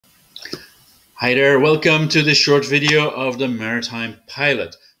Hi there, welcome to this short video of the Maritime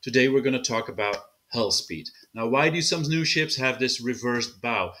pilot. Today we're going to talk about hull speed. Now, why do some new ships have this reversed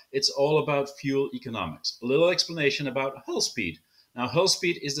bow? It's all about fuel economics. A little explanation about hull speed. Now, hull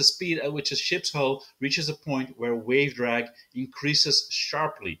speed is the speed at which a ship's hull reaches a point where wave drag increases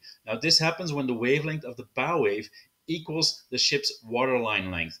sharply. Now, this happens when the wavelength of the bow wave equals the ship's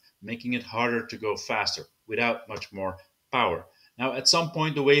waterline length, making it harder to go faster without much more power. Now, at some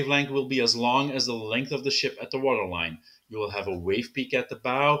point, the wavelength will be as long as the length of the ship at the waterline. You will have a wave peak at the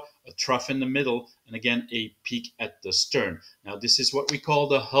bow, a trough in the middle, and again a peak at the stern. Now, this is what we call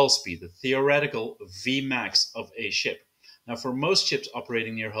the hull speed, the theoretical Vmax of a ship. Now, for most ships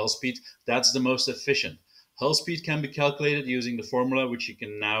operating near hull speed, that's the most efficient. Hull speed can be calculated using the formula which you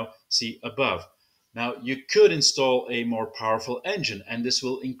can now see above. Now, you could install a more powerful engine, and this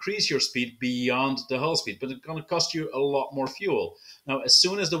will increase your speed beyond the hull speed, but it's going to cost you a lot more fuel. Now, as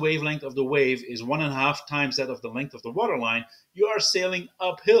soon as the wavelength of the wave is 1.5 times that of the length of the waterline, you are sailing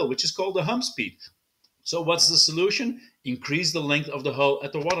uphill, which is called the hump speed. So what's the solution? Increase the length of the hull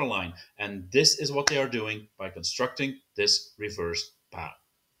at the waterline. And this is what they are doing by constructing this reverse bow.